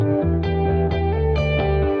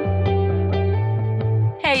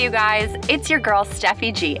Hey, you guys, it's your girl,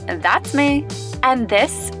 Steffi G, and that's me. And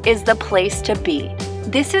this is the place to be.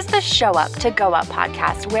 This is the Show Up to Go Up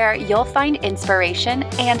podcast where you'll find inspiration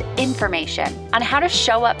and information on how to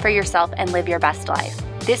show up for yourself and live your best life.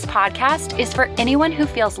 This podcast is for anyone who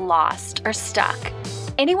feels lost or stuck.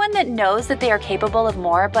 Anyone that knows that they are capable of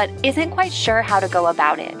more but isn't quite sure how to go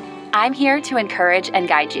about it. I'm here to encourage and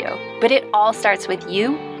guide you, but it all starts with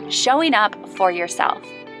you showing up for yourself.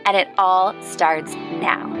 And it all starts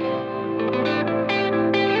now.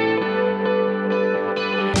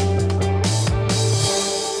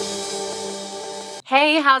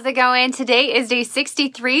 Hey, how's it going? Today is day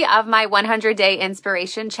 63 of my 100-day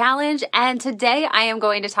inspiration challenge. And today I am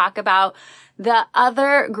going to talk about the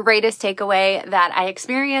other greatest takeaway that I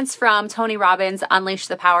experienced from Tony Robbins' Unleash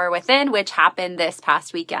the Power Within, which happened this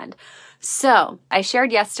past weekend. So I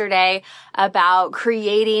shared yesterday about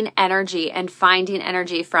creating energy and finding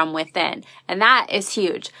energy from within, and that is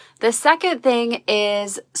huge. The second thing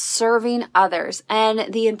is serving others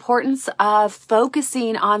and the importance of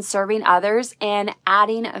focusing on serving others and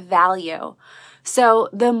adding value. So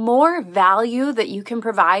the more value that you can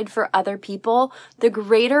provide for other people, the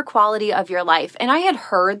greater quality of your life. And I had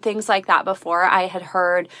heard things like that before. I had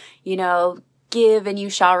heard, give and you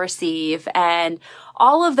shall receive and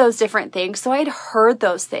all of those different things. So I'd heard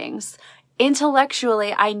those things.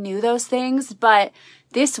 Intellectually, I knew those things, but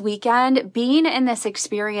this weekend, being in this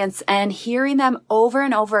experience and hearing them over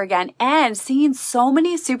and over again and seeing so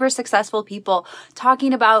many super successful people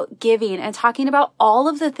talking about giving and talking about all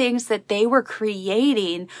of the things that they were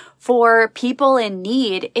creating for people in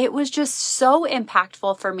need, it was just so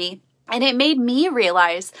impactful for me. And it made me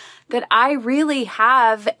realize that I really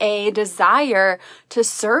have a desire to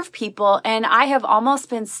serve people, and I have almost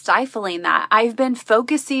been stifling that. I've been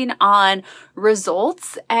focusing on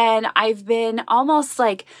results, and I've been almost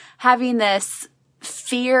like having this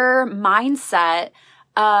fear mindset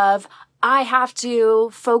of I have to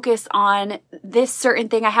focus on this certain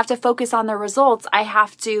thing. I have to focus on the results. I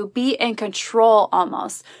have to be in control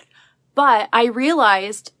almost. But I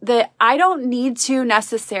realized that I don't need to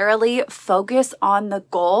necessarily focus on the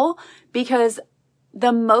goal because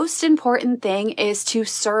the most important thing is to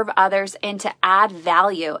serve others and to add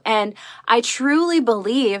value. And I truly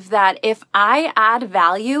believe that if I add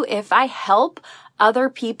value, if I help other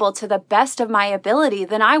people to the best of my ability,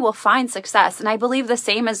 then I will find success. And I believe the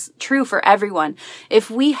same is true for everyone.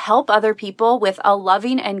 If we help other people with a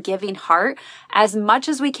loving and giving heart as much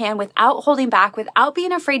as we can without holding back, without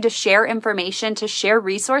being afraid to share information, to share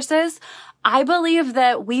resources, I believe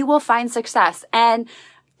that we will find success. And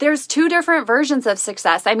there's two different versions of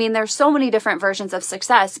success. I mean, there's so many different versions of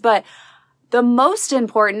success, but the most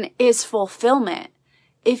important is fulfillment.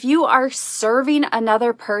 If you are serving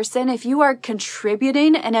another person, if you are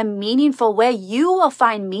contributing in a meaningful way, you will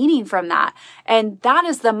find meaning from that. And that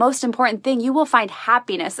is the most important thing. You will find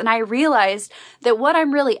happiness. And I realized that what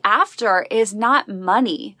I'm really after is not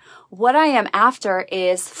money. What I am after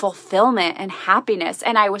is fulfillment and happiness.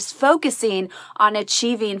 And I was focusing on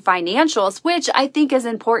achieving financials, which I think is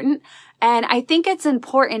important. And I think it's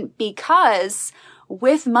important because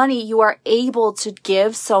with money, you are able to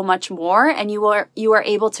give so much more and you are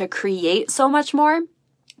able to create so much more.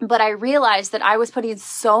 But I realized that I was putting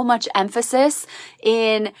so much emphasis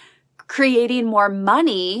in creating more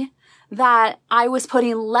money that I was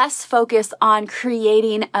putting less focus on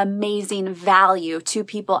creating amazing value to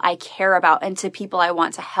people I care about and to people I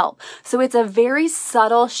want to help. So it's a very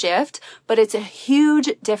subtle shift, but it's a huge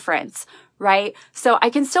difference, right? So I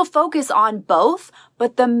can still focus on both,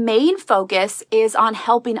 but the main focus is on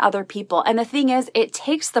helping other people. And the thing is, it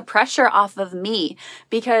takes the pressure off of me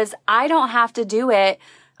because I don't have to do it.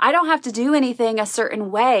 I don't have to do anything a certain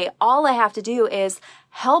way. All I have to do is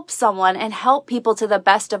help someone and help people to the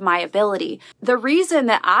best of my ability. The reason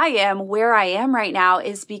that I am where I am right now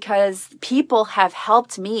is because people have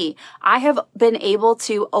helped me. I have been able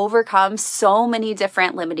to overcome so many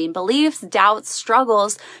different limiting beliefs, doubts,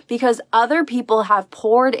 struggles, because other people have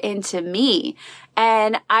poured into me.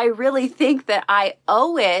 And I really think that I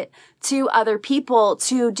owe it to other people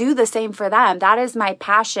to do the same for them. That is my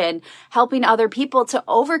passion, helping other people to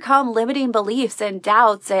overcome limiting beliefs and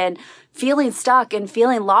doubts and feeling stuck and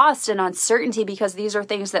feeling lost and uncertainty, because these are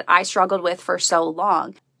things that I struggled with for so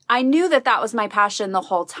long. I knew that that was my passion the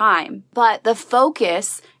whole time, but the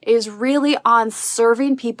focus is really on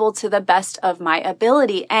serving people to the best of my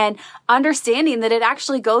ability and understanding that it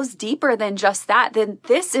actually goes deeper than just that, that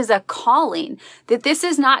this is a calling, that this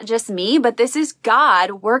is not just me, but this is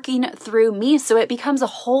God working through me. So it becomes a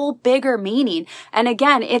whole bigger meaning. And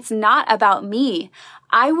again, it's not about me.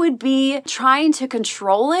 I would be trying to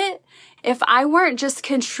control it if I weren't just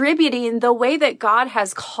contributing the way that God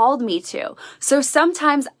has called me to. So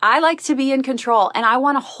sometimes I like to be in control and I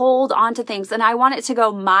want to hold on to things and I want it to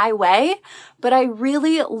go my way. But I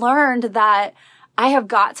really learned that I have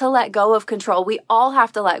got to let go of control. We all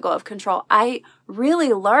have to let go of control. I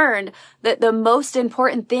really learned that the most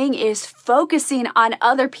important thing is focusing on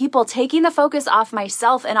other people, taking the focus off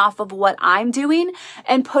myself and off of what I'm doing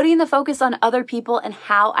and putting the focus on other people and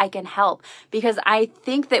how I can help. Because I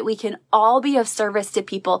think that we can all be of service to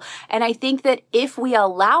people. And I think that if we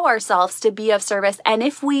allow ourselves to be of service and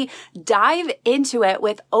if we dive into it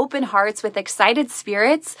with open hearts, with excited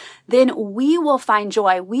spirits, then we will find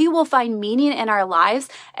joy. We will find meaning in our lives.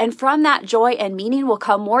 And from that joy and meaning will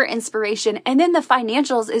come more inspiration. And then the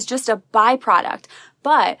financials is just a byproduct.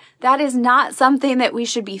 But that is not something that we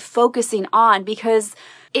should be focusing on because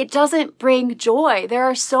it doesn't bring joy. There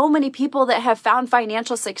are so many people that have found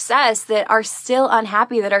financial success that are still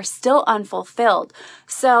unhappy, that are still unfulfilled.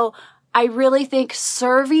 So I really think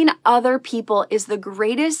serving other people is the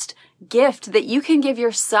greatest gift that you can give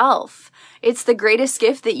yourself. It's the greatest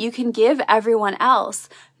gift that you can give everyone else.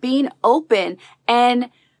 Being open and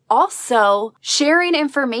also sharing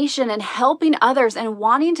information and helping others and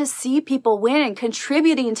wanting to see people win and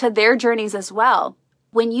contributing to their journeys as well.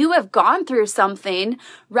 When you have gone through something,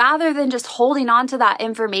 rather than just holding on to that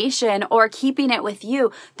information or keeping it with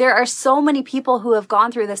you, there are so many people who have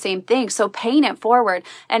gone through the same thing. So paying it forward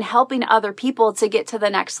and helping other people to get to the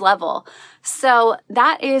next level. So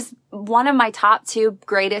that is one of my top 2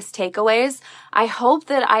 greatest takeaways. I hope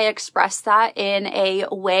that I expressed that in a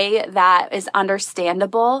way that is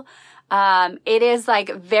understandable. It is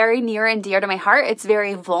like very near and dear to my heart. It's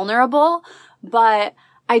very vulnerable, but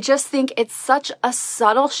I just think it's such a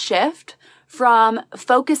subtle shift from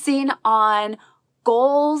focusing on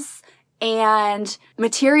goals and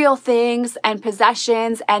material things and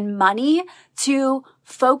possessions and money to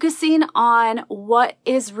focusing on what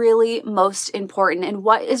is really most important. And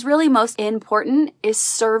what is really most important is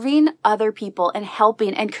serving other people and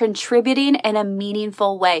helping and contributing in a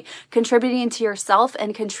meaningful way, contributing to yourself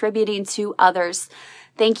and contributing to others.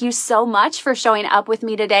 Thank you so much for showing up with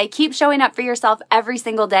me today. Keep showing up for yourself every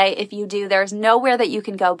single day. If you do, there's nowhere that you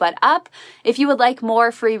can go but up. If you would like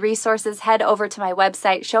more free resources, head over to my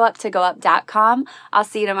website, showuptogoup.com. I'll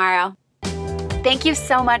see you tomorrow. Thank you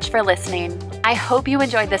so much for listening. I hope you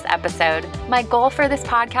enjoyed this episode. My goal for this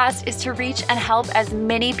podcast is to reach and help as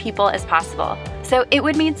many people as possible. So it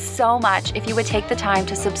would mean so much if you would take the time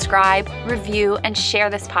to subscribe, review, and share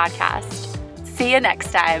this podcast. See you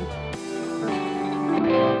next time.